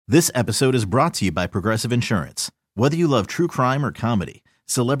This episode is brought to you by Progressive Insurance. Whether you love true crime or comedy,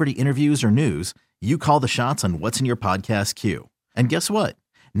 celebrity interviews or news, you call the shots on what's in your podcast queue. And guess what?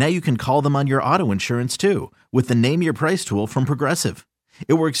 Now you can call them on your auto insurance too with the Name Your Price tool from Progressive.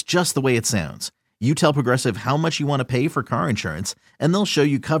 It works just the way it sounds. You tell Progressive how much you want to pay for car insurance, and they'll show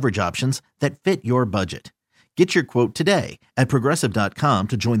you coverage options that fit your budget. Get your quote today at Progressive.com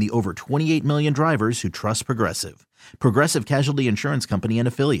to join the over 28 million drivers who trust Progressive. Progressive Casualty Insurance Company and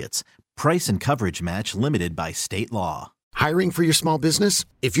Affiliates. Price and coverage match limited by state law. Hiring for your small business?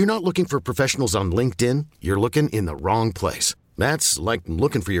 If you're not looking for professionals on LinkedIn, you're looking in the wrong place. That's like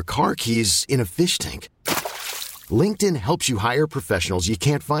looking for your car keys in a fish tank. LinkedIn helps you hire professionals you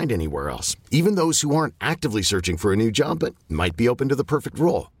can't find anywhere else, even those who aren't actively searching for a new job but might be open to the perfect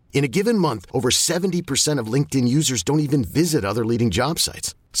role. In a given month, over 70% of LinkedIn users don't even visit other leading job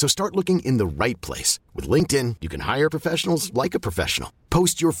sites. So start looking in the right place. With LinkedIn, you can hire professionals like a professional.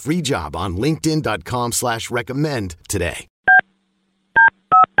 Post your free job on linkedin.com/recommend today.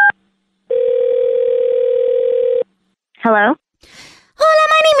 Hello? Hola,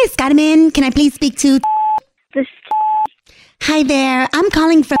 my name is Carmen. Can I please speak to... This Hi there. I'm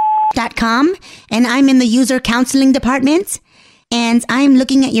calling from .com, and I'm in the user counseling department. And I'm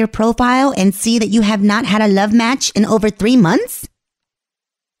looking at your profile and see that you have not had a love match in over 3 months.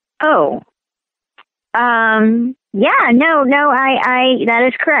 Oh. Yeah, no, I that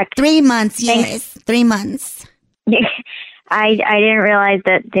is correct. 3 months, Thanks. yes. 3 months. I didn't realize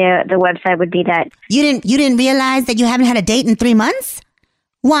that the website would be that. You didn't realize that you haven't had a date in 3 months?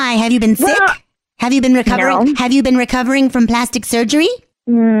 Why? Have you been sick? Well, Have you been recovering? no. Have you been recovering from plastic surgery?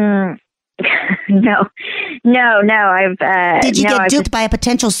 No, I've Did you get duped by a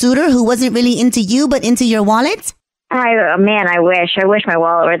potential suitor who wasn't really into you but into your wallet? I wish my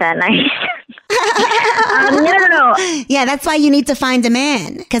wallet were that nice. No. Yeah, that's why you need to find a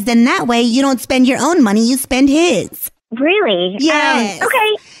man. Because then that way you don't spend your own money, you spend his. Really? Yes.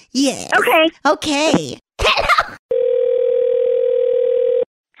 Okay. Yes. Okay.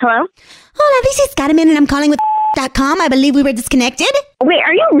 Hello? Hola, this is Carmen and I'm calling with .com. I believe we were disconnected. Wait,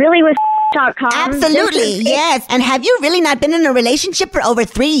 are you really with .com? Absolutely, yes. And have you really not been in a relationship for over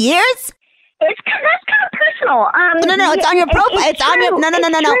 3 years? That's kind of personal. No, it's on your profile. It's on your true.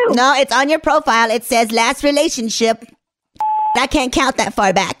 no. True. No, it's on your profile. It says last relationship. I can't count that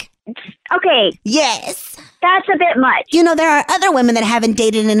far back. Okay, Yes. that's a bit much. You know, there are other women that haven't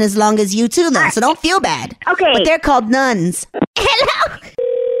dated in as long as you too, though, so don't feel bad. Okay. But they're called nuns. Hello.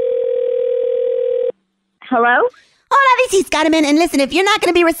 Hello? Hola, this is Carmen. And listen, if you're not going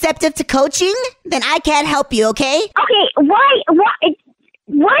to be receptive to coaching, then I can't help you, okay? Okay, what is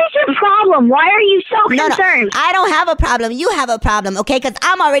your problem? Why are you so concerned? No, I don't have a problem. You have a problem, okay? Because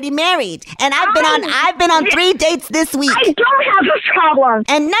I'm already married, and I've been on 3 dates this week, I don't have a problem.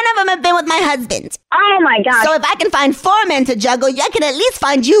 and none of them have been with my husband. Oh my God. So if I can find 4 men to juggle, I can at least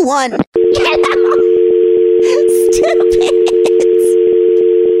find you one. Stupid.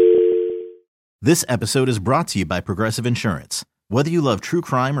 This episode is brought to you by Progressive Insurance. Whether you love true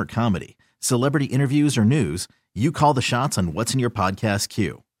crime or comedy, celebrity interviews or news, you call the shots on what's in your podcast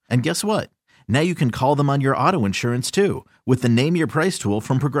queue. And guess what? Now you can call them on your auto insurance too with the Name Your Price tool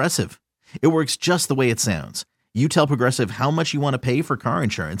from Progressive. It works just the way it sounds. You tell Progressive how much you want to pay for car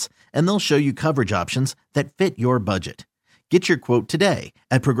insurance, and they'll show you coverage options that fit your budget. Get your quote today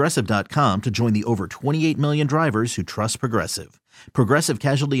at Progressive.com to join the over 28 million drivers who trust Progressive. Progressive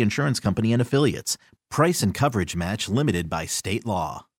Casualty Insurance Company and Affiliates. Price and coverage match limited by state law.